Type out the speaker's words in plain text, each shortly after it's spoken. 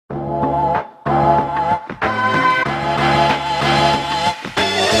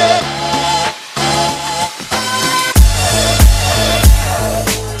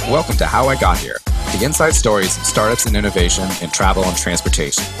How I Got Here, the inside stories of startups and innovation in travel and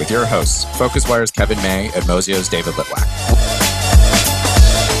transportation, with your hosts, FocusWire's Kevin May and Mozio's David Litwack.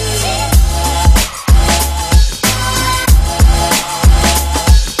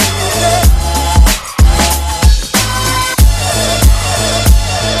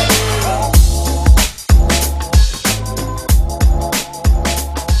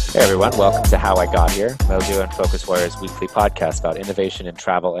 Hey everyone, welcome to How I Got Here, Mozio and FocusWire's weekly podcast about innovation in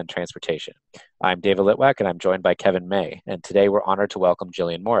travel and transportation. I'm David Litwack and I'm joined by Kevin May, and today we're honored to welcome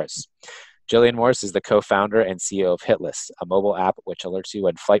Jillian Morris. Jillian Morris is the co-founder and CEO of Hitlist, a mobile app which alerts you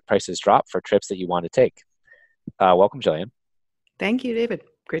when flight prices drop for trips that you want to take. Welcome, Jillian. Thank you, David.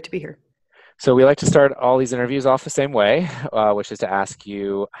 Great to be here. So we like to start all these interviews off the same way, which is to ask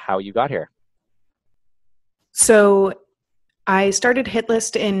you how you got here. So I started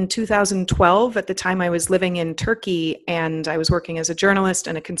Hitlist in 2012. At the time, I was living in Turkey, and I was working as a journalist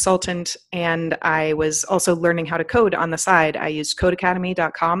and a consultant, and I was also learning how to code on the side. I used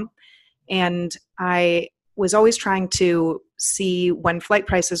codeacademy.com, and I was always trying to see when flight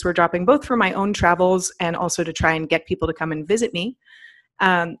prices were dropping, both for my own travels and also to try and get people to come and visit me.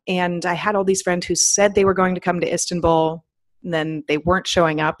 And I had all these friends who said they were going to come to Istanbul, and then they weren't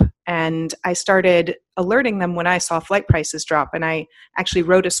showing up. And I started alerting them when I saw flight prices drop. And I actually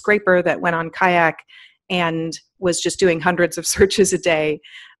wrote a scraper that went on Kayak and was just doing hundreds of searches a day.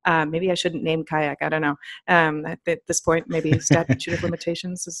 Maybe I shouldn't name Kayak. I don't know. At this point, maybe statute of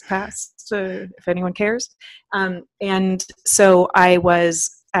limitations is passed, if anyone cares. And so I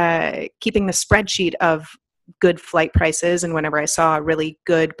was keeping the spreadsheet of good flight prices, and whenever I saw a really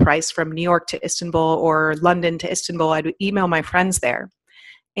good price from New York to Istanbul or London to Istanbul, I'd email my friends there.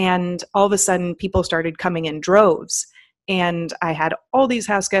 And all of a sudden, people started coming in droves. And I had all these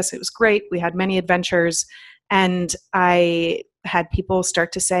house guests. It was great. We had many adventures. And I had people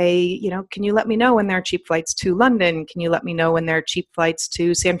start to say, can you let me know when there are cheap flights to London? Can you let me know when there are cheap flights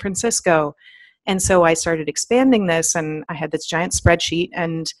to San Francisco? And so I started expanding this, and I had this giant spreadsheet.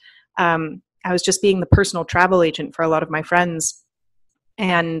 And I was just being the personal travel agent for a lot of my friends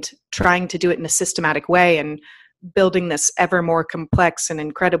and trying to do it in a systematic way and building this ever more complex and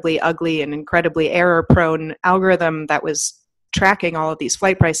incredibly ugly and incredibly error-prone algorithm that was tracking all of these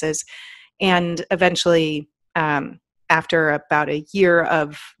flight prices. And eventually, after about a year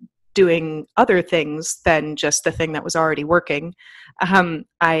of doing other things than just the thing that was already working,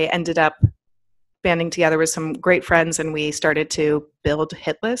 I ended up banding together with some great friends, and we started to build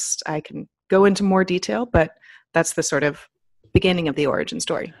Hitlist. I can go into more detail, but that's the sort of beginning of the origin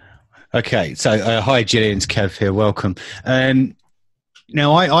story. Okay, so hi Jillian, it's Kev here, welcome.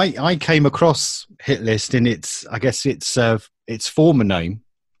 Now I came across Hitlist in its former name,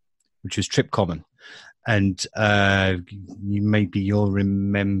 which was TripCommon, and you'll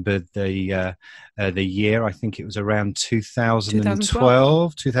remember the year. I think it was around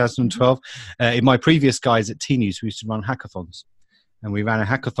 2012. In my previous guys at T News, we used to run hackathons. And we ran a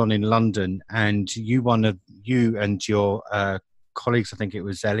hackathon in London, and you and your colleagues, I think it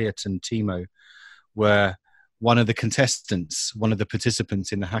was Elliot and Timo, were one of the contestants, one of the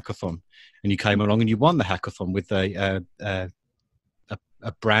participants in the hackathon. And you came along and you won the hackathon with a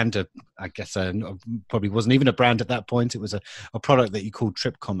brand, probably wasn't even a brand at that point. It was a product that you called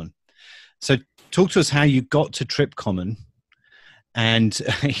TripCommon. So talk to us how you got to TripCommon and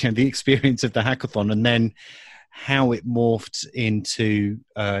the experience of the hackathon, and then how it morphed into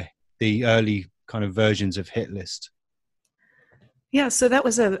the early kind of versions of Hitlist. Yeah, so that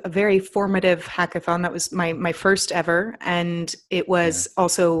was a very formative hackathon. That was my first ever. And it was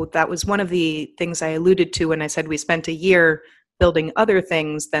also, that was one of the things I alluded to when I said we spent a year building other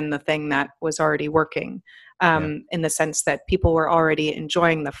things than the thing that was already working, in the sense that people were already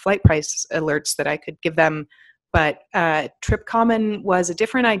enjoying the flight price alerts that I could give them. But TripCommon was a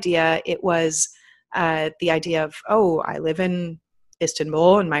different idea. It was the idea of, I live in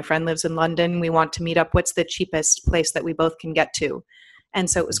Istanbul and my friend lives in London. We want to meet up. What's the cheapest place that we both can get to? And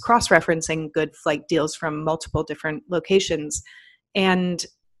so it was cross-referencing good flight deals from multiple different locations. And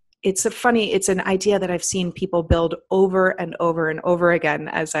it's an idea that I've seen people build over and over and over again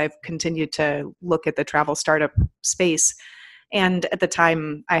as I've continued to look at the travel startup space. And at the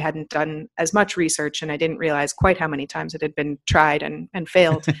time, I hadn't done as much research, and I didn't realize quite how many times it had been tried and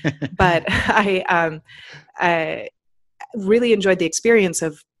failed. But I really enjoyed the experience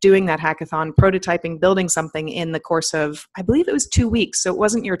of doing that hackathon, prototyping, building something in the course of, I believe it was 2 weeks. So it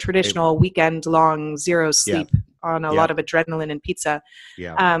wasn't your traditional weekend-long zero sleep on a lot of adrenaline and pizza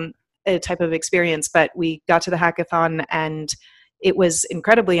type of experience. But we got to the hackathon, and it was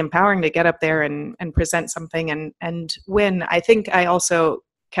incredibly empowering to get up there and present something and win. I think I also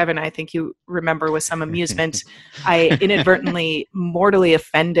Kevin, I think you remember with some amusement, I inadvertently mortally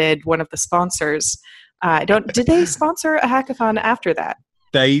offended one of the sponsors. Did they sponsor a hackathon after that?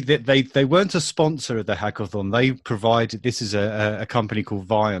 They weren't a sponsor of the hackathon. They provided, this is a company called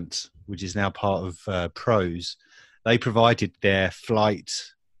Viant, which is now part of Pros. They provided their flight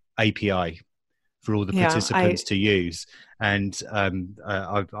API for all the participants to use. And I'm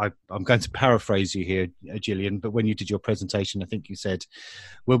going to paraphrase you here, Gillian, but when you did your presentation, I think you said,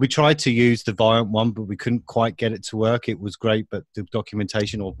 well, we tried to use the Viant one, but we couldn't quite get it to work. It was great, but the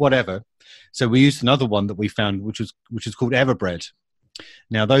documentation or whatever. So we used another one that we found, which was called Everbread.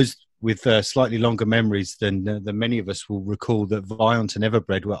 Now, those with slightly longer memories than many of us will recall that Viant and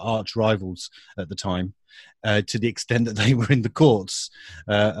Everbread were arch rivals at the time, to the extent that they were in the courts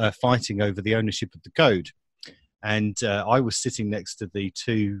fighting over the ownership of the code. And I was sitting next to the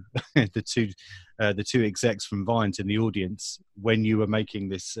two execs from Viant in the audience when you were making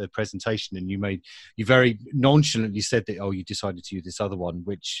this presentation, and you very nonchalantly said that, oh, you decided to use this other one,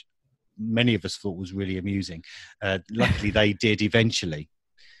 which many of us thought was really amusing. Luckily, they did eventually.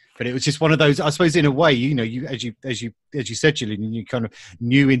 But it was just one of those, I suppose, in a way, as you said, Gillian, you kind of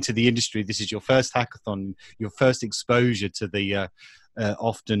new into the industry. This is your first hackathon, your first exposure to the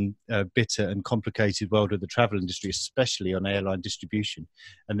often bitter and complicated world of the travel industry, especially on airline distribution.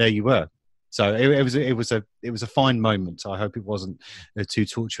 And there you were. So it was a fine moment. I hope it wasn't too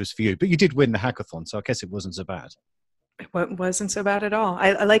torturous for you. But you did win the hackathon, so I guess it wasn't so bad. It wasn't so bad at all.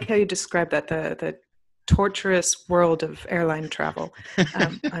 I like how you described that, the torturous world of airline travel.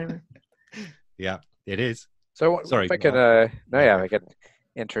 Yeah, it is. So sorry, if I could, I could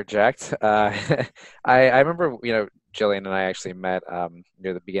interject. I remember, Gillian and I actually met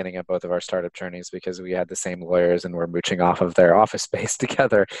near the beginning of both of our startup journeys because we had the same lawyers and were mooching off of their office space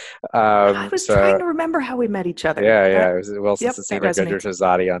together. I was trying to remember how we met each other. Yeah. It was Wilson Sonsini, Goodrich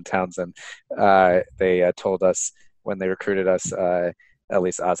Rosati on Townsend. They told us when they recruited us, at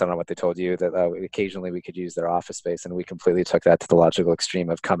least us, I don't know what they told you, that occasionally we could use their office space, and we completely took that to the logical extreme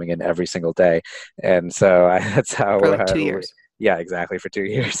of coming in every single day. And so that's how for like 2 years. Yeah, exactly, for 2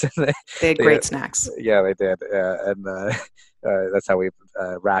 years. They had great snacks. Yeah, they did. And that's how we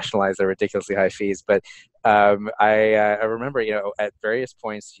rationalized their ridiculously high fees. But I remember, at various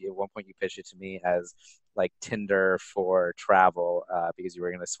points, at one point you pitched it to me as like Tinder for travel, because you were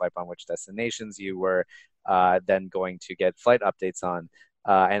going to swipe on which destinations you were then going to get flight updates on.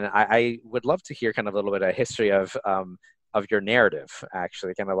 And I would love to hear kind of a little bit of history of your narrative,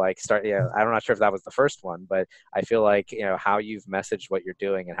 actually, kind of like start. Yeah, I'm not sure if that was the first one, but I feel like how you've messaged what you're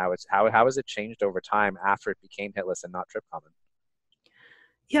doing and how has it changed over time after it became Hitless and not TripCommon?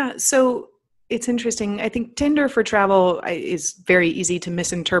 Yeah, so it's interesting. I think Tinder for travel is very easy to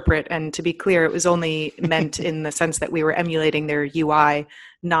misinterpret. And to be clear, it was only meant in the sense that we were emulating their UI,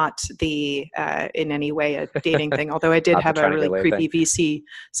 not in any way a dating thing. Although I did have a really creepy VC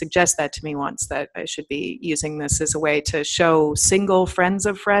suggest that to me once, that I should be using this as a way to show single friends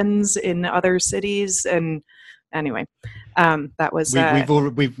of friends in other cities. And anyway, that was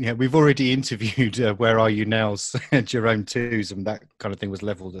we've already interviewed Where Are You Now's Jerome Tews, and that kind of thing was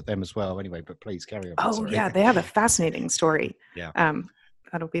leveled at them as well. Anyway, but please carry on. Oh, sorry. Yeah, they have a fascinating story. Yeah,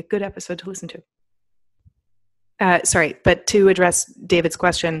 that'll be a good episode to listen to. Sorry, but to address David's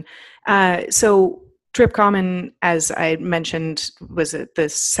question, so TripCommon, as I mentioned, was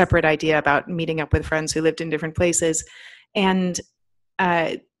this separate idea about meeting up with friends who lived in different places, and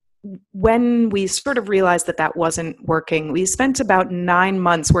when we sort of realized that wasn't working, we spent about 9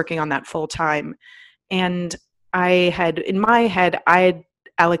 months working on that full time. And in my head, I had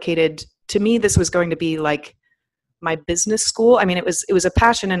allocated, to me, this was going to be like my business school. I mean, it was a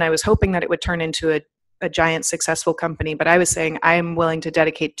passion, and I was hoping that it would turn into a giant successful company. But I was saying, I'm willing to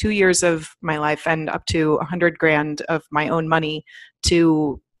dedicate 2 years of my life and up to $100,000 of my own money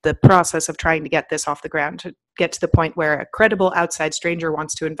to the process of trying to get this off the ground, to get to the point where a credible outside stranger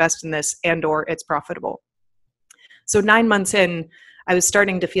wants to invest in this and/or it's profitable. So 9 months in, I was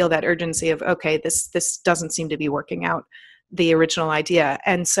starting to feel that urgency of, okay, this doesn't seem to be working out, the original idea.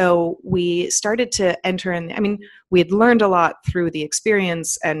 And so we started to enter in. I mean, we had learned a lot through the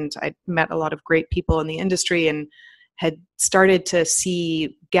experience, and I met a lot of great people in the industry and had started to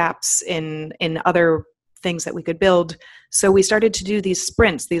see gaps in other things that we could build. So we started to do these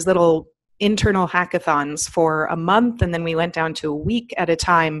sprints, these little internal hackathons for a month, and then we went down to a week at a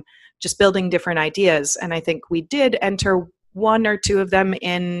time, just building different ideas. And I think we did enter 1 or 2 of them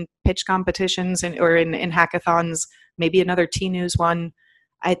in pitch competitions or in hackathons, maybe another T-News one.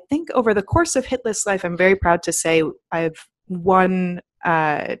 I think over the course of Hitless life, I'm very proud to say I've won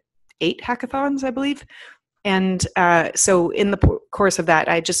 8 hackathons, I believe. And so in the course of that,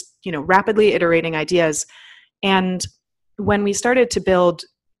 I just, rapidly iterating ideas. And when we started to build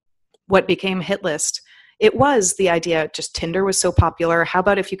what became HitList, it was the idea, just Tinder was so popular. How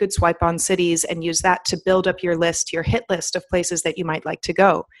about if you could swipe on cities and use that to build up your list, your hit list of places that you might like to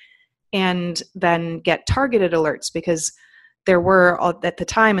go, and then get targeted alerts, because there were at the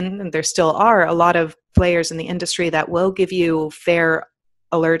time, and there still are, a lot of players in the industry that will give you fair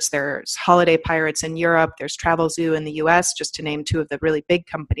alerts. There's Holiday Pirates in Europe, there's Travelzoo in the US, just to name two of the really big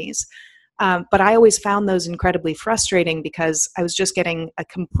companies. But I always found those incredibly frustrating because I was just getting a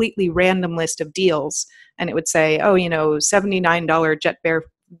completely random list of deals, and it would say, $79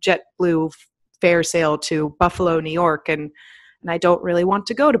 JetBlue fare sale to Buffalo, New York, and I don't really want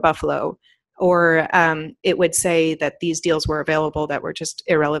to go to Buffalo. Or it would say that these deals were available that were just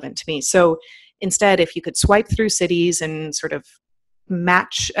irrelevant to me. So instead, if you could swipe through cities and sort of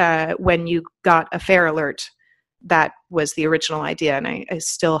match when you got a fare alert, that was the original idea. And I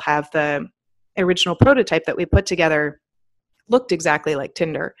still have the original prototype that we put together, looked exactly like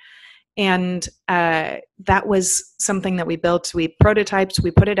Tinder. And that was something that we built. We prototyped, we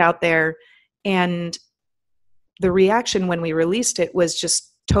put it out there, and the reaction when we released it was just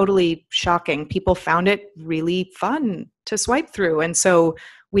totally shocking. People found it really fun to swipe through. And so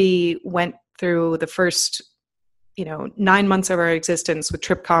we went through the first 9 months of our existence with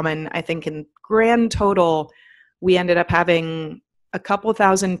TripCommon. I think in grand total, we ended up having a couple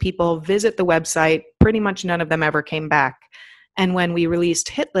thousand people visit the website. Pretty much none of them ever came back. And when we released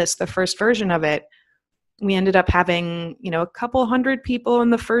HitList, the first version of it, we ended up having, a couple hundred people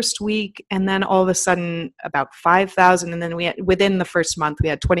in the first week, and then all of a sudden about 5,000. And then within the first month, we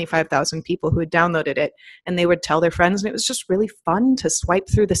had 25,000 people who had downloaded it, and they would tell their friends, and it was just really fun to swipe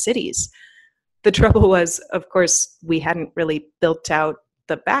through the cities. The trouble was, of course, we hadn't really built out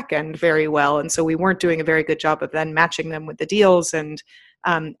the back end very well, and so we weren't doing a very good job of then matching them with the deals, and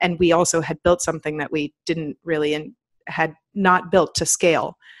we also had built something that we didn't really and had not built to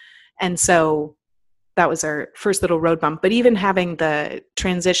scale. And so that was our first little road bump. But even having the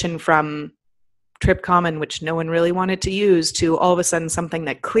transition from TripCommon, which no one really wanted to use, to all of a sudden something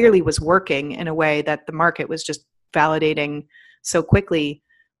that clearly was working in a way that the market was just validating so quickly,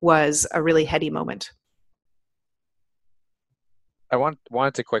 was a really heady moment. I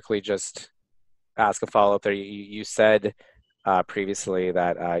wanted to quickly just ask a follow-up there. You said previously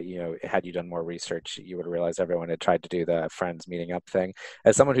that had you done more research, you would realize everyone had tried to do the friends meeting up thing.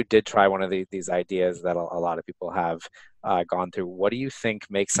 As someone who did try one of these ideas that a lot of people have gone through, what do you think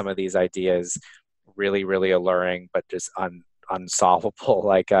makes some of these ideas really, really alluring, but just unsolvable?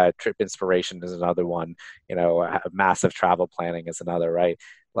 Like trip inspiration is another one. Massive travel planning is another, right?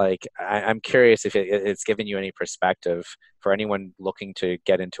 Like, I'm curious if it's given you any perspective for anyone looking to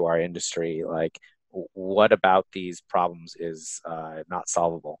get into our industry. Like, what about these problems is not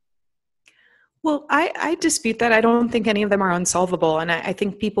solvable? Well, I dispute that. I don't think any of them are unsolvable. And I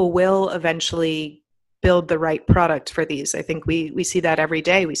think people will eventually build the right product for these. I think we see that every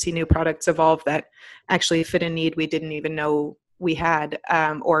day. We see new products evolve that actually fit a need we didn't even know we had,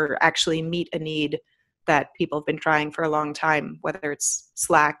 or actually meet a need that people have been trying for a long time, whether it's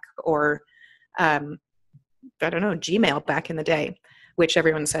Slack or, Gmail back in the day, which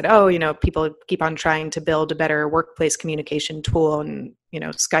everyone said, people keep on trying to build a better workplace communication tool, and,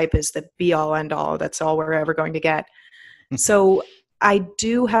 Skype is the be all end all. That's all we're ever going to get. So I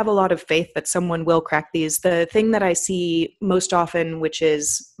do have a lot of faith that someone will crack these. The thing that I see most often, which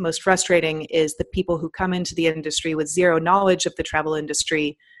is most frustrating, is the people who come into the industry with zero knowledge of the travel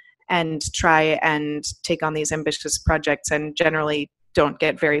industry and try and take on these ambitious projects and generally don't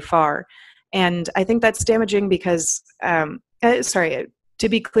get very far. And I think that's damaging because, to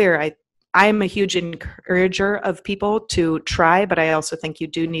be clear, I'm a huge encourager of people to try, but I also think you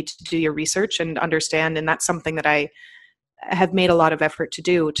do need to do your research and understand. And that's something that I have made a lot of effort to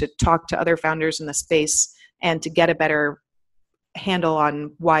do, to talk to other founders in the space and to get a better handle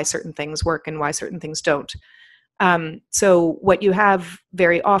on why certain things work and why certain things don't. So what you have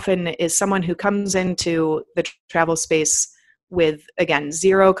very often is someone who comes into the travel space with, again,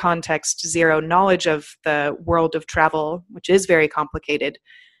 zero context, zero knowledge of the world of travel, which is very complicated,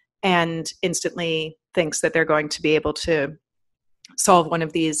 and instantly thinks that they're going to be able to solve one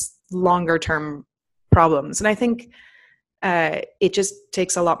of these longer term problems. And I think it just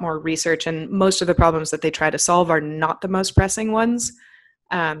takes a lot more research, and most of the problems that they try to solve are not the most pressing ones.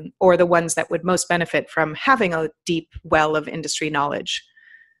 Or the ones that would most benefit from having a deep well of industry knowledge.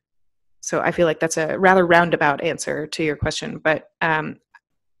 So I feel like that's a rather roundabout answer to your question, but absolutely.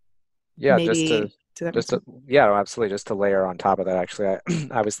 Just to layer on top of that, actually,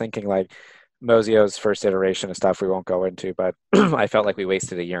 I was thinking, like, Mozio's first iteration of stuff we won't go into, but I felt like we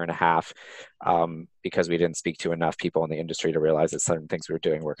wasted a year and a half because we didn't speak to enough people in the industry to realize that certain things we were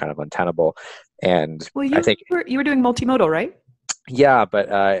doing were kind of untenable. And well, I think you were doing multimodal, right? yeah,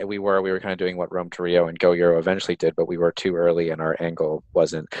 but we were kind of doing what Rome to Rio and Go Euro eventually did, but we were too early and our angle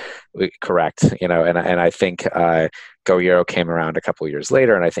wasn't correct, and I think Go Euro came around a couple of years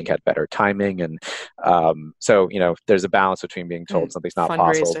later and I think had better timing, and so there's a balance between being told something's not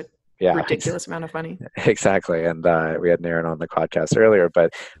possible. Yeah, ridiculous amount of money. Exactly, and we had Naren on the podcast earlier,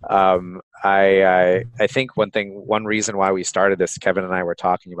 but I think one reason why we started this, Kevin and I were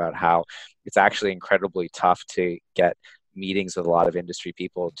talking about how it's actually incredibly tough to get meetings with a lot of industry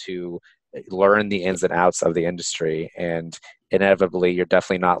people to learn the ins and outs of the industry, and inevitably you're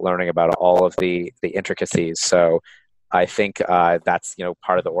definitely not learning about all of the intricacies. So I think that's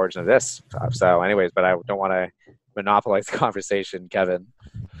part of the origin of this. So anyways, but I don't want to monopolize the conversation, Kevin.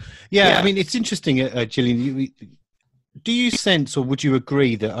 Yeah, I mean, it's interesting, Gillian, do you sense, or would you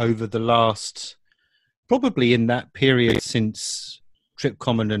agree that over the last, probably in that period since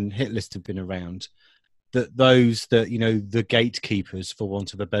TripCommon and Hitlist have been around, that those that, the gatekeepers, for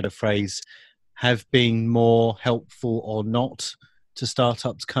want of a better phrase, have been more helpful or not to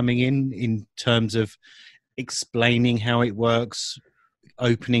startups coming in terms of explaining how it works,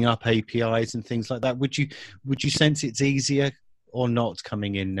 opening up APIs and things like that? Would you sense it's easier or not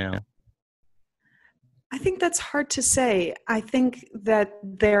coming in now? I think that's hard to say. I think that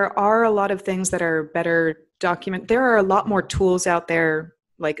there are a lot of things that are better documented. There are a lot more tools out there,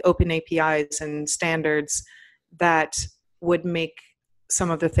 like open APIs and standards, that would make some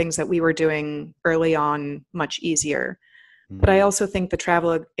of the things that we were doing early on much easier. But I also think the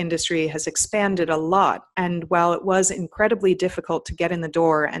travel industry has expanded a lot. And while it was incredibly difficult to get in the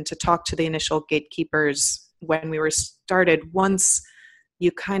door and to talk to the initial gatekeepers when we were started, once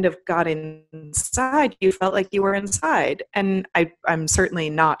you kind of got inside, you felt like you were inside. And I'm certainly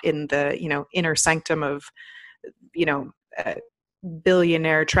not in the, inner sanctum of,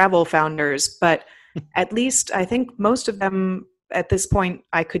 billionaire travel founders, but at least I think most of them at this point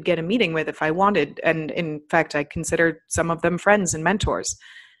I could get a meeting with if I wanted. And in fact, I considered some of them friends and mentors.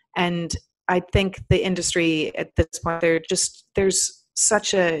 And I think the industry at this point, there's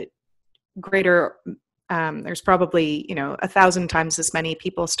such a greater, there's probably, 1,000 times as many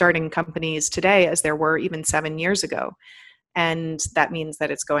people starting companies today as there were even 7 years ago. And that means that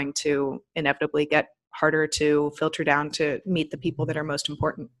it's going to inevitably get harder to filter down to meet the people that are most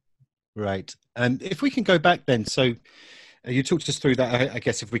important. Right. And if we can go back then, so you talked us through that, I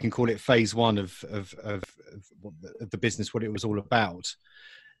guess if we can call it phase one of the business, what it was all about.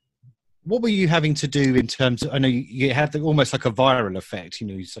 What were you having to do in terms of, I know you had almost like a viral effect,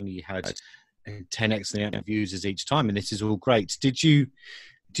 suddenly you had 10x the amount of users each time, and this is all great. Did you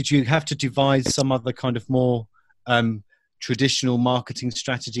have to devise some other kind of more traditional marketing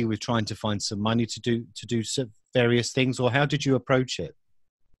strategy with trying to find some money to do various things, or how did you approach it?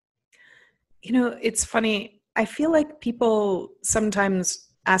 It's funny. I feel like people sometimes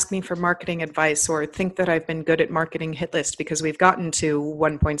ask me for marketing advice or think that I've been good at marketing Hitlist because we've gotten to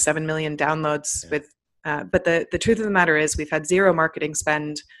 1.7 million downloads with, but the truth of the matter is we've had zero marketing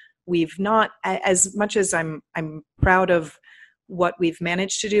spend. We've not, as much as I'm proud of what we've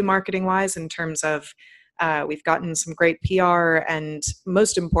managed to do marketing wise in terms of we've gotten some great PR, and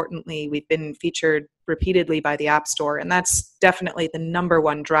most importantly, we've been featured repeatedly by the App Store, and that's definitely the number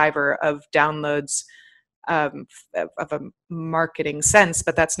one driver of downloads of a marketing sense,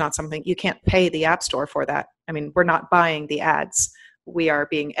 but that's not something, you can't pay the App Store for that. I mean, we're not buying the ads. We are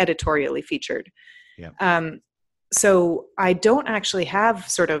being editorially featured. Yeah. So I don't actually have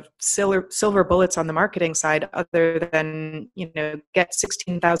sort of silver bullets on the marketing side other than, get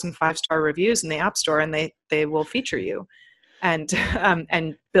 16,000 5-star reviews in the App Store and they will feature you, and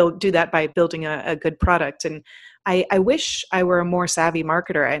do that by building a good product. And I wish I were a more savvy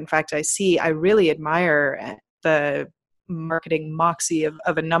marketer. In fact, I really admire the marketing moxie of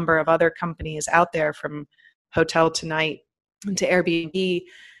a number of other companies out there, from Hotel Tonight to Airbnb,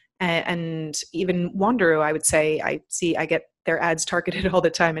 and even Wanderoo. I would say I get their ads targeted all the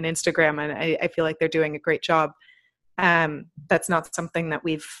time on Instagram, and I feel like they're doing a great job. That's not something that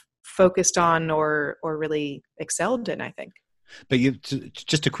we've focused on or really excelled in, I think. But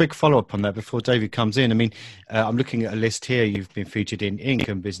just a quick follow-up on that before David comes in. I mean, I'm looking at a list here. You've been featured in Inc.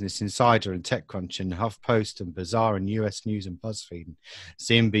 and Business Insider and TechCrunch and HuffPost and Bazaar and US News and BuzzFeed and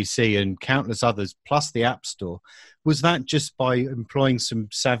CNBC and countless others, plus the App Store. Was that just by employing some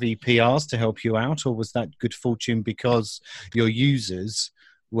savvy PRs to help you out, or was that good fortune because your users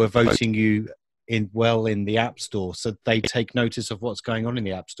were voting you in the App Store, so they take notice of what's going on in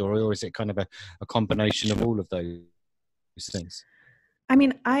the App Store, or is it kind of a combination of all of those things? I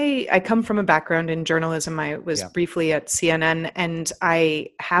mean, I come from a background in journalism. I was briefly at CNN, and I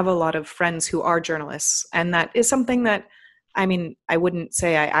have a lot of friends who are journalists. And that is something that, I mean, I wouldn't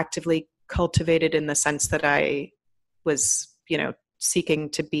say I actively cultivated in the sense that I was, seeking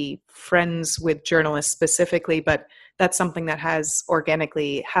to be friends with journalists specifically, but that's something that has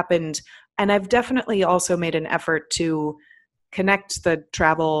organically happened. And I've definitely also made an effort to connect the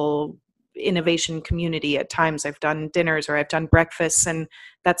travel innovation community at times. I've done dinners or I've done breakfasts, and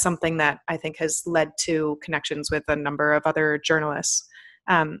that's something that I think has led to connections with a number of other journalists.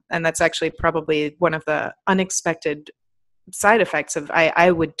 And that's actually probably one of the unexpected side effects of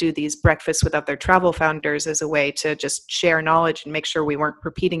I would do these breakfasts with other travel founders as a way to just share knowledge and make sure we weren't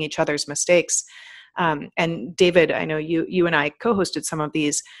repeating each other's mistakes. And David, I know you and I co-hosted some of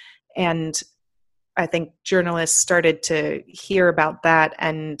these, and I think journalists started to hear about that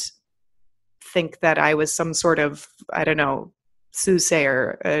and think that I was some sort of, I don't know,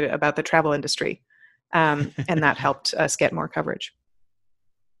 soothsayer about the travel industry. And that helped us get more coverage.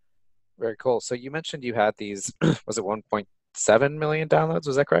 Very cool. So you mentioned you had these, was it 1.7 million downloads?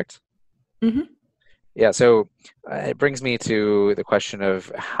 Was that correct? Mm-hmm. Yeah. So it brings me to the question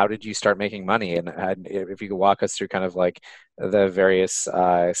of how did you start making money? And if you could walk us through kind of like the various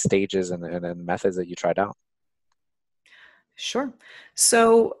stages and methods that you tried out. Sure.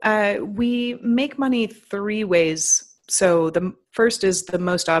 So we make money three ways. So the first is the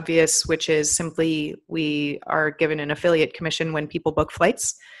most obvious, which is simply we are given an affiliate commission when people book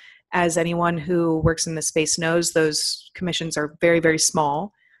flights. As anyone who works in the space knows, those commissions are very, very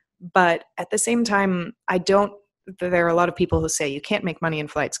small. But at the same time, there are a lot of people who say you can't make money in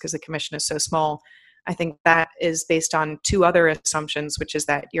flights because the commission is so small. I think that is based on two other assumptions, which is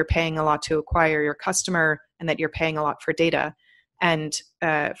that you're paying a lot to acquire your customer and that you're paying a lot for data. And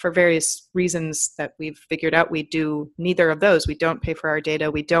for various reasons that we've figured out, we do neither of those. We don't pay for our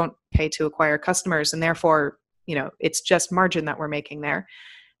data. We don't pay to acquire customers. And therefore, it's just margin that we're making there.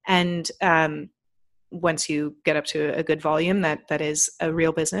 And once you get up to a good volume, that is a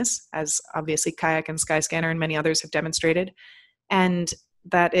real business, as obviously Kayak and Skyscanner and many others have demonstrated. And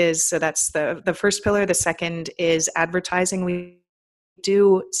that's the first pillar. The second is advertising. We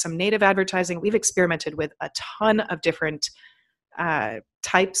do some native advertising. We've experimented with a ton of different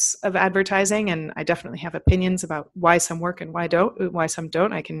types of advertising, and I definitely have opinions about why some work and why some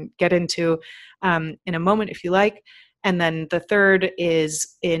don't. I can get into in a moment if you like. And then the third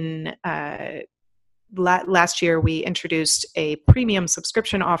is in last year we introduced a premium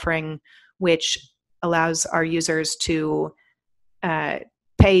subscription offering, which allows our users to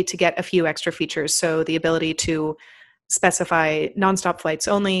pay to get a few extra features. So the ability to specify nonstop flights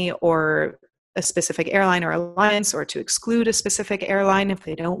only, or a specific airline or alliance, or to exclude a specific airline if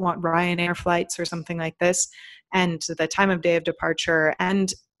they don't want Ryanair flights or something like this, and the time of day of departure,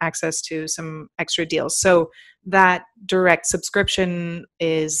 and access to some extra deals. So that direct subscription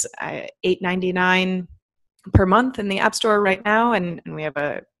is $8.99 per month in the App Store right now, and we have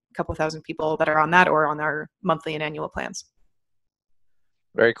a couple thousand people that are on that or on our monthly and annual plans.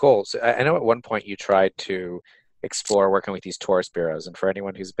 Very cool. So I know at one point you tried to explore working with these tourist bureaus, and for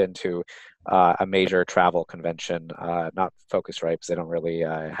anyone who's been to a major travel convention, not Focusrite because they don't really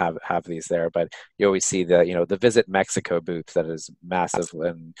have these there, but you always see the Visit Mexico booth that is massive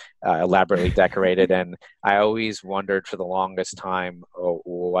and elaborately decorated, and I always wondered for the longest time,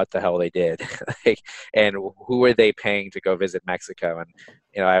 what the hell they did, and who are they paying to go visit Mexico? And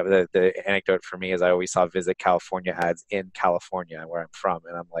the anecdote for me is I always saw Visit California ads in California, where I'm from,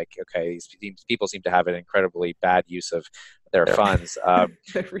 and I'm like, okay, these people seem to have an incredibly bad use of their funds. And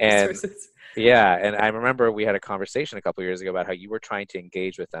I remember we had a conversation a couple of years ago about how you were trying to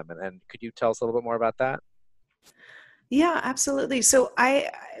engage with them, and could you tell us a little bit more about that? Yeah, absolutely. So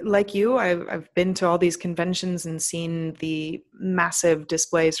I've been to all these conventions and seen the massive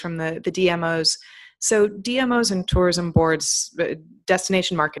displays from the DMOs. So DMOs and tourism boards,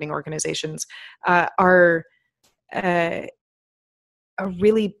 destination marketing organizations, are a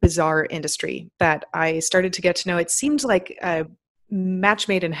really bizarre industry that I started to get to know. It seemed like a match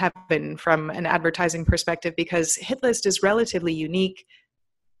made in heaven from an advertising perspective, because Hitlist is relatively unique,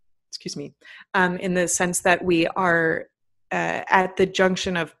 in the sense that we are at the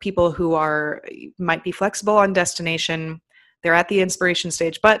junction of people who might be flexible on destination. They're at the inspiration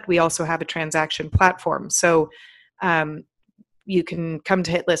stage, but we also have a transaction platform. So you can come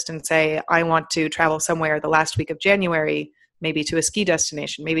to Hitlist and say, I want to travel somewhere the last week of January, maybe to a ski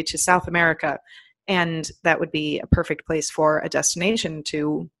destination, maybe to South America. And that would be a perfect place for a destination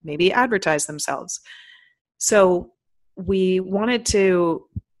to maybe advertise themselves. So we wanted to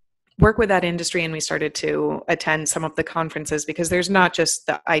work with that industry, and we started to attend some of the conferences, because there's not just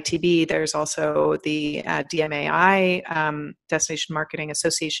the ITB, there's also the DMAI, Destination Marketing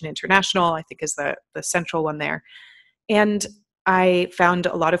Association International, I think is the central one there. And I found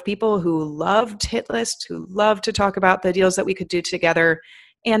a lot of people who loved HitList, who loved to talk about the deals that we could do together.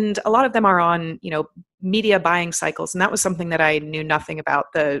 And a lot of them are on, media buying cycles. And that was something that I knew nothing about,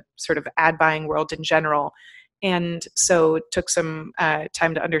 the sort of ad buying world in general. And so it took some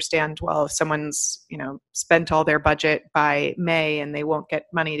time to understand, well, if someone's, spent all their budget by May and they won't get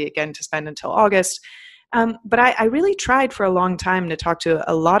money again to spend until August. But I really tried for a long time to talk to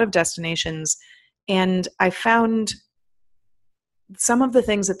a lot of destinations, and I found some of the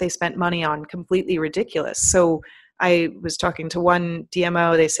things that they spent money on completely ridiculous. So I was talking to one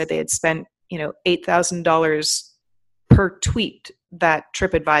DMO, they said they had spent, $8,000 per tweet that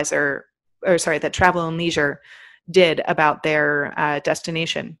TripAdvisor, that Travel and Leisure did about their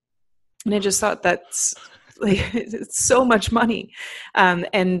destination. And I just thought that's it's so much money.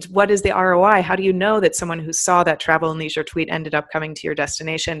 And what is the ROI? How do you know that someone who saw that Travel and Leisure tweet ended up coming to your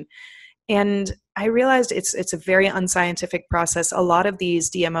destination? And I realized it's a very unscientific process. A lot of these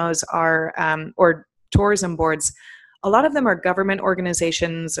DMOs are, or tourism boards, a lot of them are government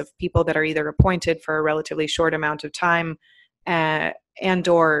organizations of people that are either appointed for a relatively short amount of time, and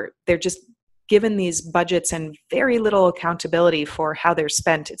or they're just given these budgets and very little accountability for how they're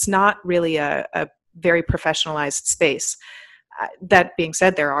spent. It's not really a very professionalized space. That being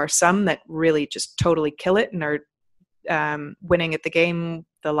said, there are some that really just totally kill it and are winning at the game.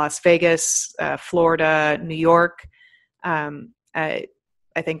 The Las Vegas, Florida, New York, I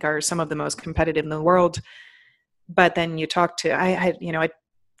think are some of the most competitive in the world. But then you talk to, I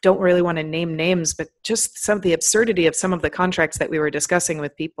don't really want to name names, but just some of the absurdity of some of the contracts that we were discussing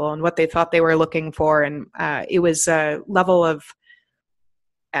with people and what they thought they were looking for. And it was a level of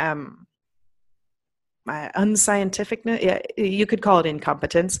unscientificness, yeah, you could call it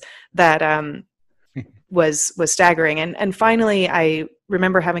incompetence, that was staggering. And finally, I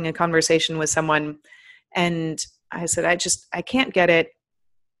remember having a conversation with someone, and I said, I can't get it.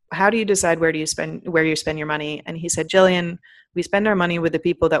 How do you decide where you spend your money? And he said, Jillian, we spend our money with the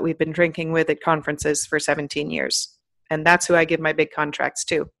people that we've been drinking with at conferences for 17 years. And that's who I give my big contracts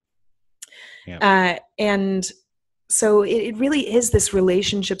to. Yeah. And so it really is this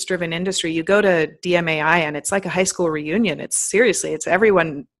relationships-driven industry. You go to DMAI and it's like a high school reunion. It's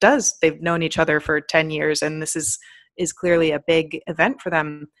everyone does. They've known each other for 10 years, and this is clearly a big event for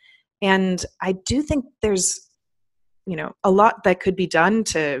them. And I do think there's, a lot that could be done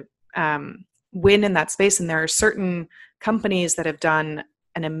to win in that space. And there are certain companies that have done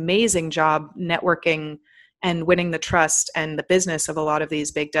an amazing job networking and winning the trust and the business of a lot of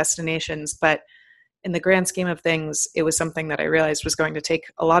these big destinations. But in the grand scheme of things, it was something that I realized was going to take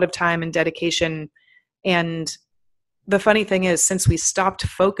a lot of time and dedication. And the funny thing is, since we stopped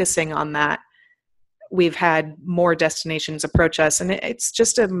focusing on that, we've had more destinations approach us. And it's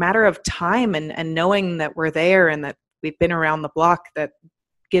just a matter of time and knowing that we're there and that we've been around the block that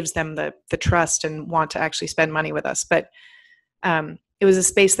gives them the trust and want to actually spend money with us. But it was a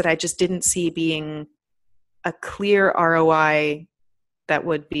space that I just didn't see being a clear ROI that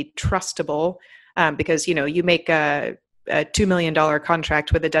would be trustable, because, you make a $2 million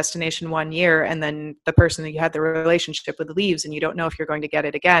contract with a destination 1 year, and then the person that you had the relationship with leaves and you don't know if you're going to get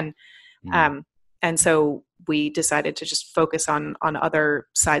it again. Mm. And so we decided to just focus on other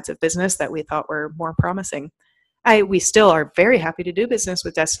sides of business that we thought were more promising. We still are very happy to do business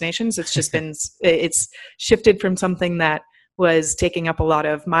with destinations. It's just been, it's shifted from something that was taking up a lot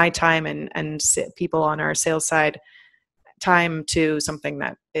of my time and people on our sales side time to something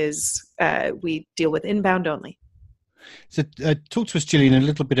that is, we deal with inbound only. So talk to us, Jillian, a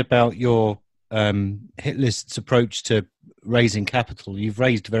little bit about your HitList's approach to raising capital. You've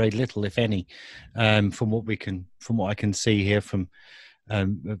raised very little, if any, from what I can see here from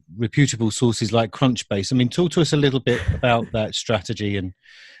reputable sources like Crunchbase. I mean, talk to us a little bit about that strategy and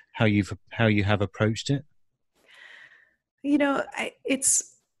how you have approached it. It's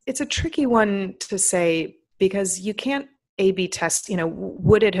a tricky one to say, because you can't A/B test.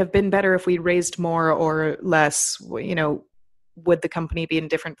 Would it have been better if we raised more or less? Would the company be in a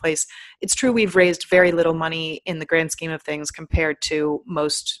different place? It's true we've raised very little money in the grand scheme of things compared to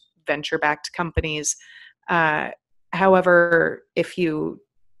most venture-backed companies. However, if you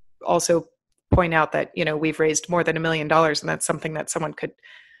also point out that, we've raised more than $1 million, and that's something that someone could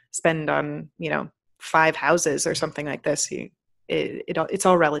spend on, 5 houses or something like this, it's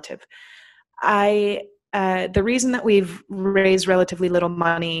all relative. The reason that we've raised relatively little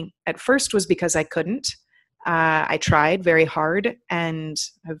money at first was because I couldn't. I tried very hard and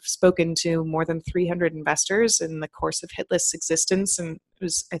have spoken to more than 300 investors in the course of Hitlist's existence. And it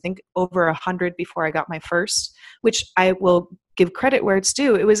was, I think, over 100 before I got my first, which I will give credit where it's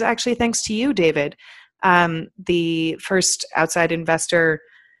due. It was actually thanks to you, David. The first outside investor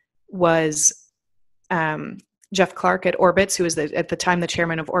was Jeff Clark at Orbitz, who was at the time the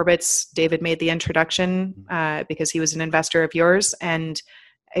chairman of Orbitz. David made the introduction because he was an investor of yours. And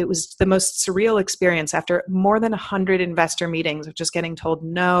it was the most surreal experience after more than 100 investor meetings of just getting told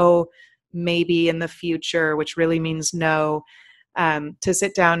no, maybe in the future, which really means no, to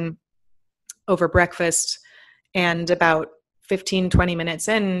sit down over breakfast. And about 15, 20 minutes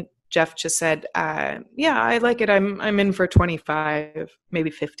in, Jeff just said, yeah, I like it. I'm in for 25,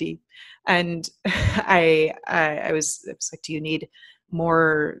 maybe 50. And I was like, do you need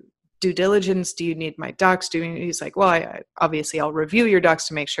more due diligence? Do you need my docs? He's like, well, obviously I'll review your docs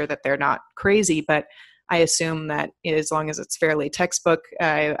to make sure that they're not crazy, but I assume that as long as it's fairly textbook,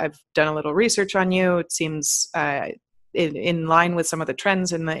 I've done a little research on you. It seems in line with some of the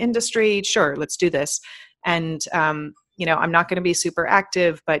trends in the industry. Sure, let's do this. And, I'm not going to be super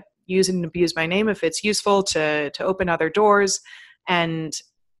active, but use and abuse my name if it's useful to open other doors. And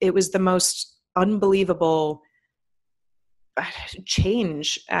it was the most unbelievable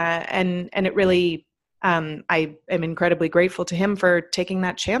change. And it really, I am incredibly grateful to him for taking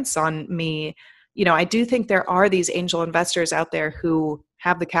that chance on me. I do think there are these angel investors out there who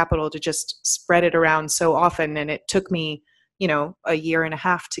have the capital to just spread it around so often. And it took me, a year and a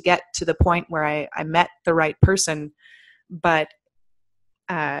half to get to the point where I met the right person. But,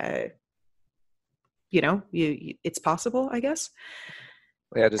 it's possible, I guess.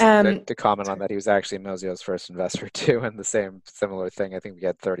 Yeah, just to comment on that, he was actually Mozio's first investor too, and the similar thing. I think we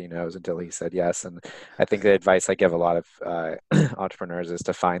had 30 no's until he said yes. And I think the advice I give a lot of entrepreneurs is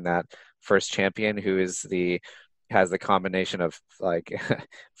to find that first champion who has the combination of like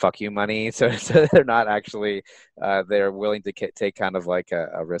fuck you money, so they're not actually they're willing to take kind of like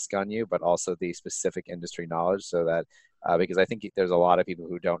a risk on you, but also the specific industry knowledge, so that because I think there's a lot of people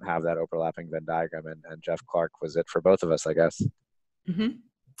who don't have that overlapping Venn diagram, and Jeff Clark was it for both of us, I guess. Mm-hmm.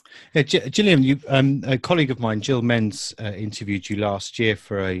 Yeah, Gillian, a colleague of mine, Jill Menz, interviewed you last year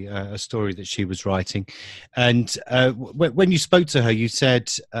for a story that she was writing. And when you spoke to her, you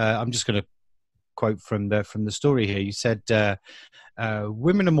said, I'm just going to quote from the story here. You said,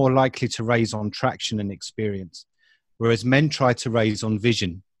 women are more likely to raise on traction and experience, whereas men try to raise on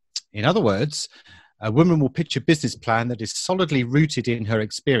vision. In other words, a woman will pitch a business plan that is solidly rooted in her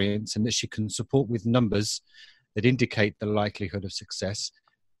experience and that she can support with numbers that indicate the likelihood of success.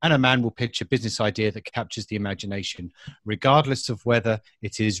 And a man will pitch a business idea that captures the imagination, regardless of whether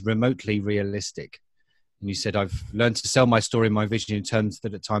it is remotely realistic. And you said, I've learned to sell my story, my vision in terms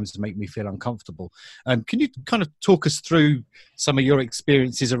that at times make me feel uncomfortable. Can you kind of talk us through some of your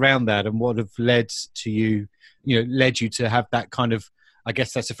experiences around that and what have led you to have that kind of, I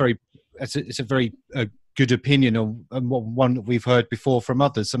guess it's a very good opinion on one that we've heard before from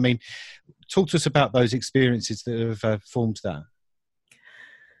others. I mean, talk to us about those experiences that have formed that.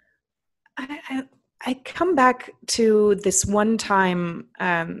 I come back to this one time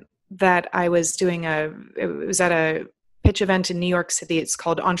that I was doing it was at a pitch event in New York City. It's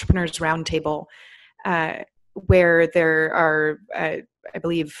called Entrepreneurs Roundtable, where there are, I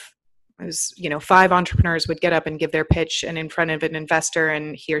believe, it was, 5 entrepreneurs would get up and give their pitch, and in front of an investor,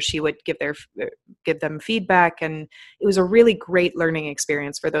 and he or she would give them feedback. And it was a really great learning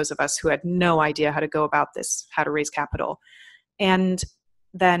experience for those of us who had no idea how to go about this, how to raise capital. And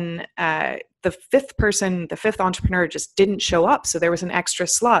then the fifth entrepreneur just didn't show up. So there was an extra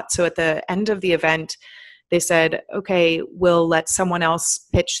slot. So at the end of the event, they said, okay, we'll let someone else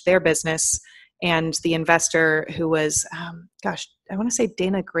pitch their business. And the investor, who was, I want to say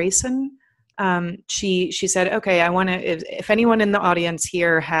Dana Grayson, she said, okay, I want to, if anyone in the audience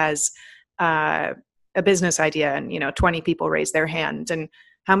here has a business idea, and 20 people raise their hand, and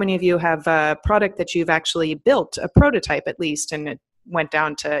how many of you have a product that you've actually built, a prototype at least, and it went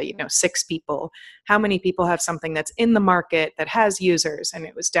down to 6 people. How many people have something that's in the market that has users? And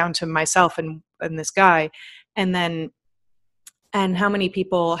it was down to myself and this guy. And how many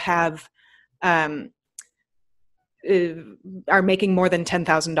people have are making more than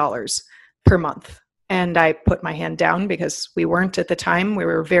 $10,000 per month? And I put my hand down because we weren't at the time. We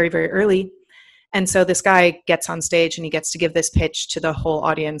were very, very early. And so this guy gets on stage and he gets to give this pitch to the whole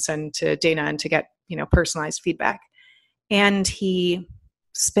audience and to Dana, and to get personalized feedback. And he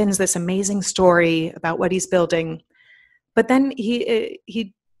spins this amazing story about what he's building. But then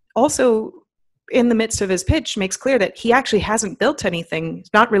he also in the midst of his pitch, makes clear that he actually hasn't built anything,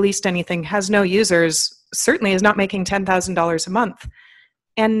 not released anything, has no users, certainly is not making $10,000 a month.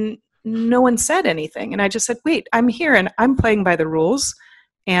 And no one said anything. And I just said, wait, I'm here and I'm playing by the rules.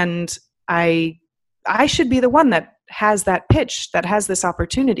 And I should be the one that has that pitch, that has this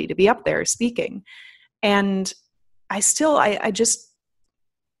opportunity to be up there speaking. And I've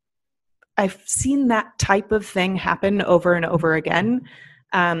seen that type of thing happen over and over again.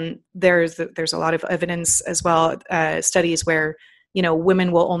 There's a lot of evidence as well, studies where,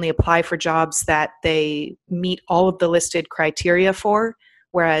 women will only apply for jobs that they meet all of the listed criteria for,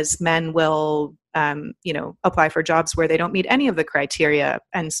 whereas men will, apply for jobs where they don't meet any of the criteria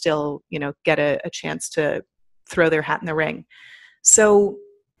and still, get a chance to throw their hat in the ring. So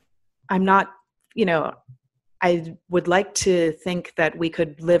I'm not, I would like to think that we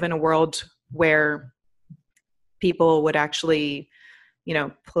could live in a world where people would actually,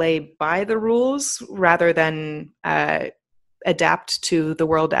 play by the rules rather than adapt to the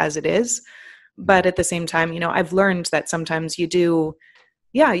world as it is. But at the same time, I've learned that sometimes you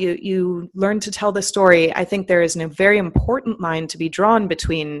learn to tell the story. I think there is a very important line to be drawn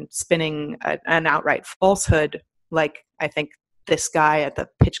between spinning an outright falsehood, like I think this guy at the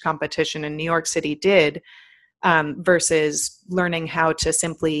pitch competition in New York City did, versus learning how to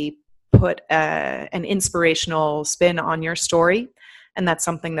simply put an inspirational spin on your story. And that's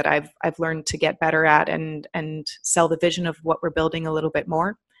something that I've learned to get better at and sell the vision of what we're building a little bit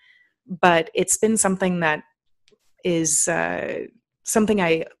more. But it's been something that is something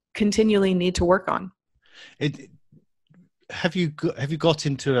I continually need to work on. Have you got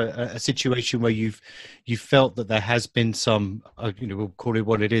into a situation where you felt that there has been some, we'll call it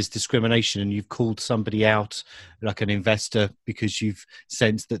what it is, discrimination, and you've called somebody out, like an investor, because you've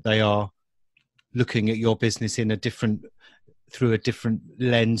sensed that they are looking at your business through a different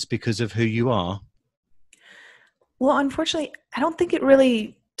lens because of who you are? Well, unfortunately, I don't think it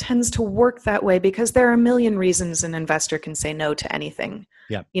really tends to work that way, because there are a million reasons an investor can say no to anything.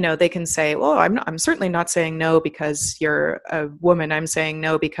 Yeah. They can say, well, I'm certainly not saying no because you're a woman. I'm saying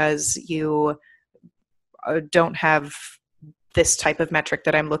no because you don't have this type of metric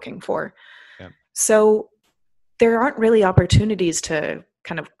that I'm looking for. Yeah. So there aren't really opportunities to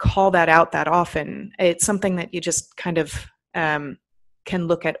kind of call that out that often. It's something that you just kind of can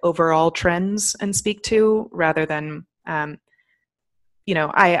look at overall trends and speak to, rather than,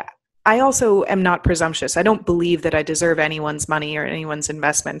 I also am not presumptuous. I don't believe that I deserve anyone's money or anyone's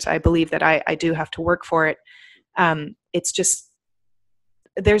investment. I believe that I do have to work for it. It's just,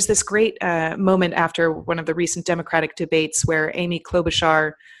 there's this great moment after one of the recent Democratic debates where Amy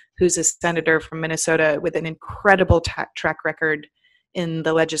Klobuchar, who's a senator from Minnesota with an incredible track record in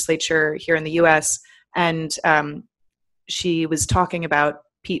the legislature here in the U.S., and she was talking about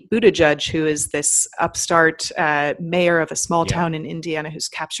Pete Buttigieg, who is this upstart mayor of a small town in Indiana who's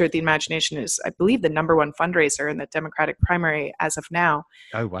captured the imagination, is, I believe, the number one fundraiser in the Democratic primary as of now.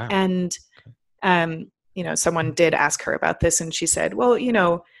 Oh, wow. And, someone did ask her about this, and she said, well,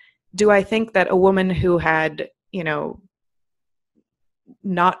 do I think that a woman who had,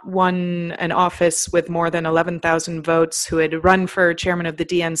 not won an office with more than 11,000 votes, who had run for chairman of the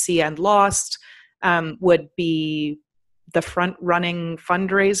DNC and lost, would be the front-running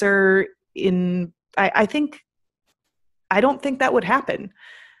fundraiser I don't think that would happen.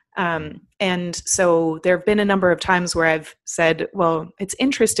 And so there have been a number of times where I've said, well, it's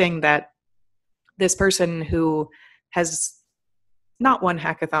interesting that this person who has not won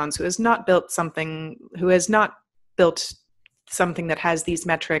hackathons, who has not built something that has these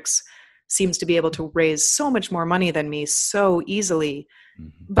metrics, seems to be able to raise so much more money than me so easily.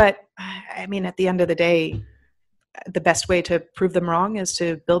 Mm-hmm. But I mean, at the end of the day, the best way to prove them wrong is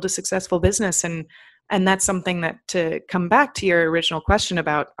to build a successful business. And that's something that, to come back to your original question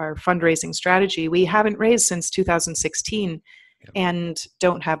about our fundraising strategy, we haven't raised since 2016 and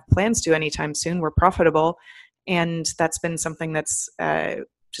don't have plans to anytime soon. We're profitable. And that's been something that's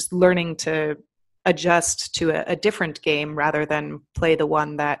just learning to adjust to a different game rather than play the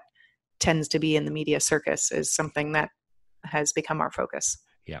one that tends to be in the media circus, is something that has become our focus.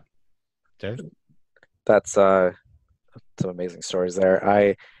 Yeah. Dave? That's some amazing stories there.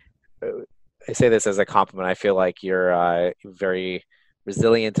 I say this as a compliment. I feel like you're very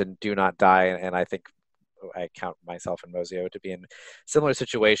resilient and do not die. And I think I count myself and Mozio to be in similar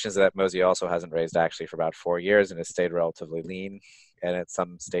situations, that Mozio also hasn't raised actually for about 4 years and has stayed relatively lean. And at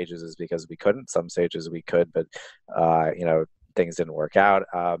some stages is because we couldn't, some stages we could, but things didn't work out.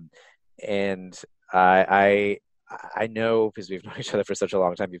 And I know, because we've known each other for such a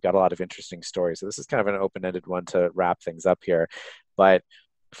long time, you've got a lot of interesting stories. So this is kind of an open-ended one to wrap things up here. But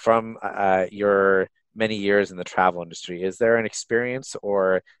from your many years in the travel industry, is there an experience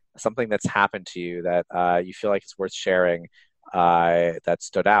or something that's happened to you that you feel like it's worth sharing that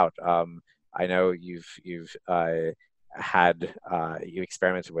stood out? I know you've had you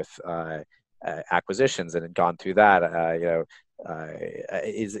experimented with acquisitions and gone through that.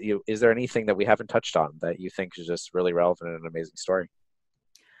 Is there anything that we haven't touched on that you think is just really relevant and an amazing story?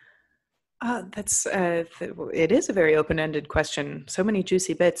 It is a very open-ended question. So many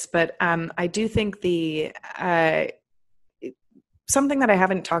juicy bits, but I do think the something that I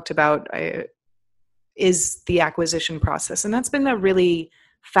haven't talked about is the acquisition process, and that's been a really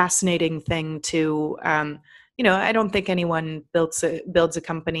fascinating thing to. I don't think anyone builds a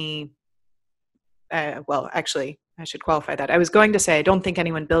company. Well, actually, I should qualify that. I was going to say I don't think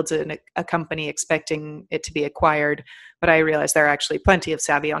anyone builds a company expecting it to be acquired, but I realize there are actually plenty of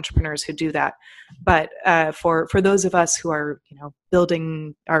savvy entrepreneurs who do that. But for those of us who are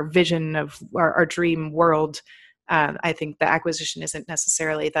building our vision of our dream world, I think the acquisition isn't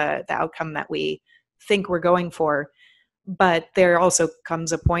necessarily the outcome that we think we're going for. But there also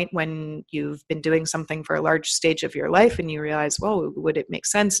comes a point when you've been doing something for a large stage of your life and you realize, well, would it make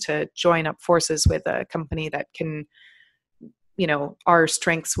sense to join up forces with a company that can, our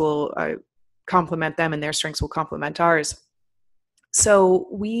strengths will complement them and their strengths will complement ours. So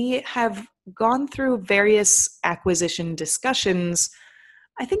we have gone through various acquisition discussions.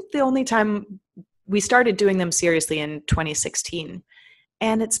 I think the only time we started doing them seriously in 2016.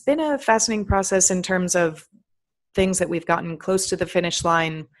 And it's been a fascinating process in terms of things that we've gotten close to the finish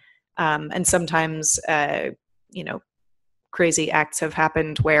line. And sometimes, crazy acts have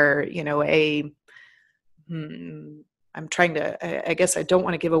happened where, I'm trying to, I guess I don't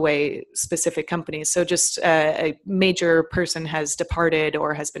want to give away specific companies. So just a major person has departed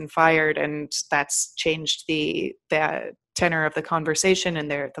or has been fired, and that's changed the tenor of the conversation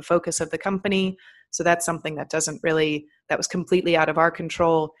and the focus of the company. So that's something that was completely out of our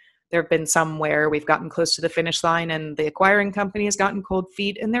control. There have been some where we've gotten close to the finish line and the acquiring company has gotten cold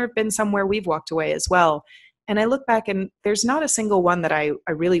feet, and there have been some where we've walked away as well. And I look back and there's not a single one that I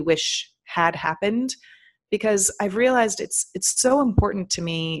really wish had happened, because I've realized it's so important to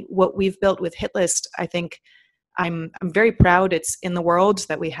me what we've built with HitList. I think I'm very proud it's in the world,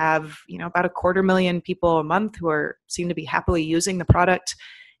 that we have about 250,000 people a month who seem to be happily using the product,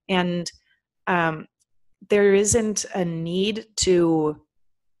 and there isn't a need to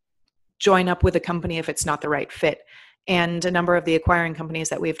join up with a company if it's not the right fit. And a number of the acquiring companies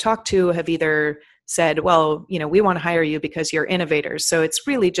that we've talked to have either said, well, we want to hire you because you're innovators. So it's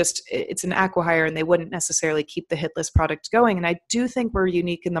really it's an acqui-hire, and they wouldn't necessarily keep the HitList product going. And I do think we're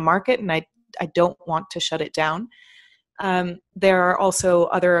unique in the market, and I don't want to shut it down. There are also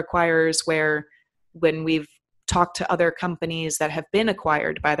other acquirers where, when we've talked to other companies that have been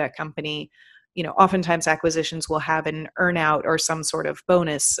acquired by that company, oftentimes acquisitions will have an earnout or some sort of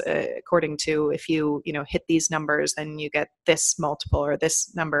bonus according to, if you hit these numbers, then you get this multiple or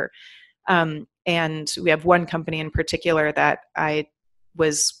this number. And we have one company in particular that I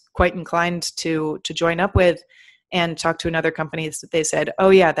was quite inclined to join up with, and talk to another company that they said, oh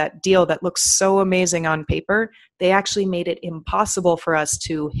yeah, that deal that looks so amazing on paper, they actually made it impossible for us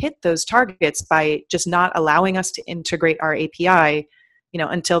to hit those targets by just not allowing us to integrate our API,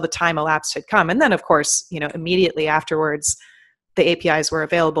 until the time elapsed had come. And then of course, immediately afterwards, the APIs were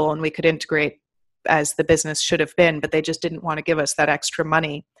available and we could integrate as the business should have been, but they just didn't want to give us that extra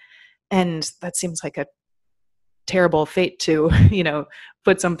money. And that seems like a terrible fate to,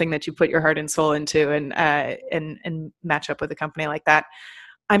 put something that you put your heart and soul into and match up with a company like that.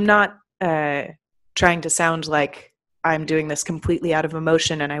 I'm not trying to sound like I'm doing this completely out of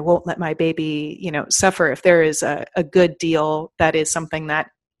emotion and I won't let my baby, suffer. If there is a good deal that is something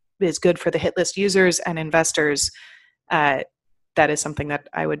that is good for the HitList users and investors, that is something that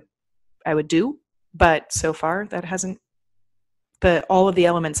I would do. But so far that all of the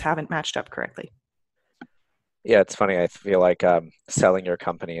elements haven't matched up correctly. Yeah, it's funny. I feel like selling your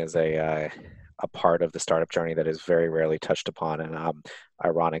company is a part of the startup journey that is very rarely touched upon. And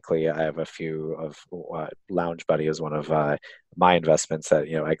ironically, I have a few of Lounge Buddy is one of my investments that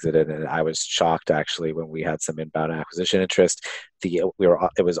exited, and I was shocked actually when we had some inbound acquisition interest. It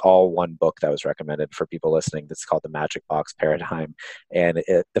was all one book that was recommended for people listening. That's called The Magic Box Paradigm, and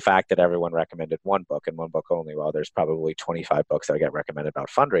the fact that everyone recommended one book and one book only, while there's probably 25 books that get recommended about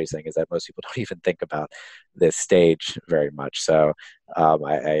fundraising, is that most people don't even think about this stage very much. So I'm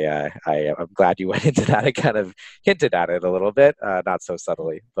glad you went into that and kind of hinted at it a little bit, not so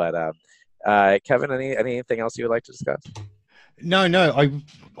subtly. But Kevin, anything else you would like to discuss? No.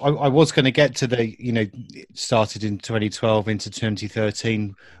 I was going to get to the, it started in 2012 into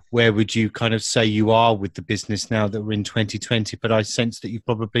 2013. Where would you kind of say you are with the business now that we're in 2020? But I sense that you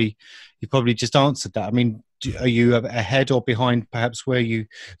probably just answered that. I mean, are you ahead or behind perhaps where you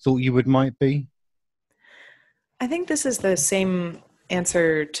thought you might be? I think this is the same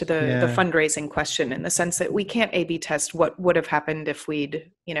answer to the fundraising question, in the sense that we can't A/B test what would have happened if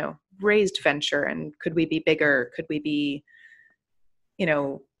we'd, raised venture, and could we be bigger? Could we be,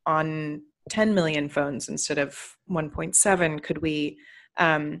 on 10 million phones instead of 1.7? Could we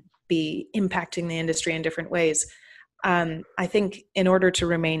be impacting the industry in different ways? I think in order to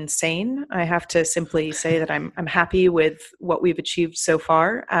remain sane, I have to simply say that I'm happy with what we've achieved so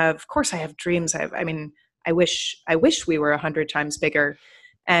far. Of course, I have dreams. I wish we were 100 times bigger,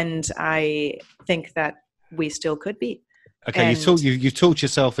 and I think that we still could be. Okay, you talked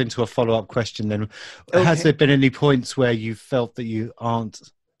yourself into a follow-up question then. Okay. Has there been any points where you felt that you aren't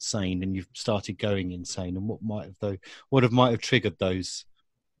sane and you've started going insane, and what might have triggered those?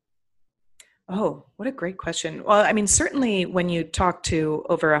 Oh, what a great question. Well, certainly when you talk to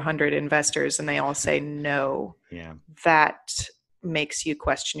over 100 investors and they all say no, that makes you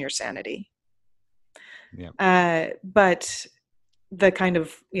question your sanity. Yeah. But the kind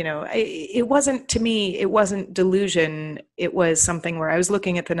of, it wasn't, to me, it wasn't delusion. It was something where I was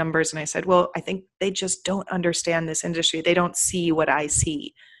looking at the numbers and I said, well, I think they just don't understand this industry. They don't see what I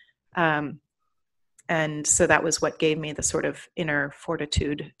see. And so that was what gave me the sort of inner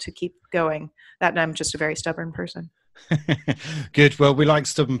fortitude to keep going. That, and I'm just a very stubborn person. Good. Well, we like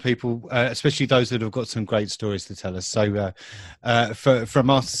stubborn people, especially those that have got some great stories to tell us. So from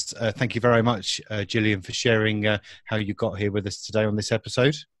us, thank you very much, Gillian, for sharing how you got here with us today on this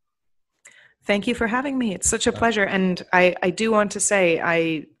episode. Thank you for having me. It's such a pleasure. And I do want to say,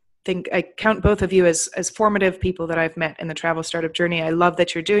 I think I count both of you as formative people that I've met in the travel startup journey. I love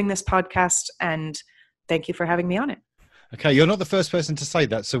that you're doing this podcast, and thank you for having me on it. Okay, you're not the first person to say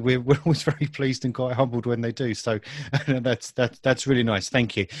that, so we're always very pleased and quite humbled when they do. So that's really nice.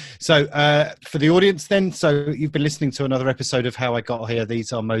 Thank you. So for the audience then, so you've been listening to another episode of How I Got Here.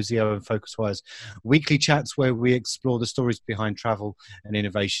 These are Mozio and FocusWire's weekly chats where we explore the stories behind travel and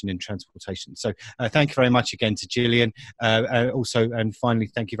innovation in transportation. So thank you very much again to Gillian. Also, and finally,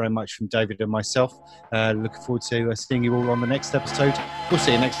 thank you very much from David and myself. Looking forward to seeing you all on the next episode. We'll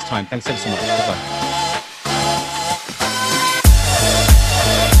see you next time. Thanks ever so much. Bye-bye.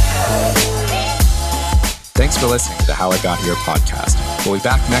 Thanks for listening to the How I Got Here podcast. We'll be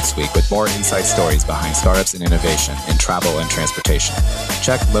back next week with more insight stories behind startups and innovation in travel and transportation.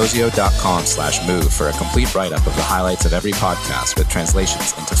 Check mozio.com/move for a complete write-up of the highlights of every podcast with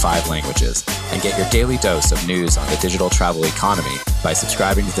translations into 5 languages, and get your daily dose of news on the digital travel economy by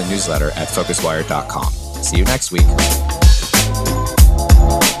subscribing to the newsletter at focuswire.com. See you next week.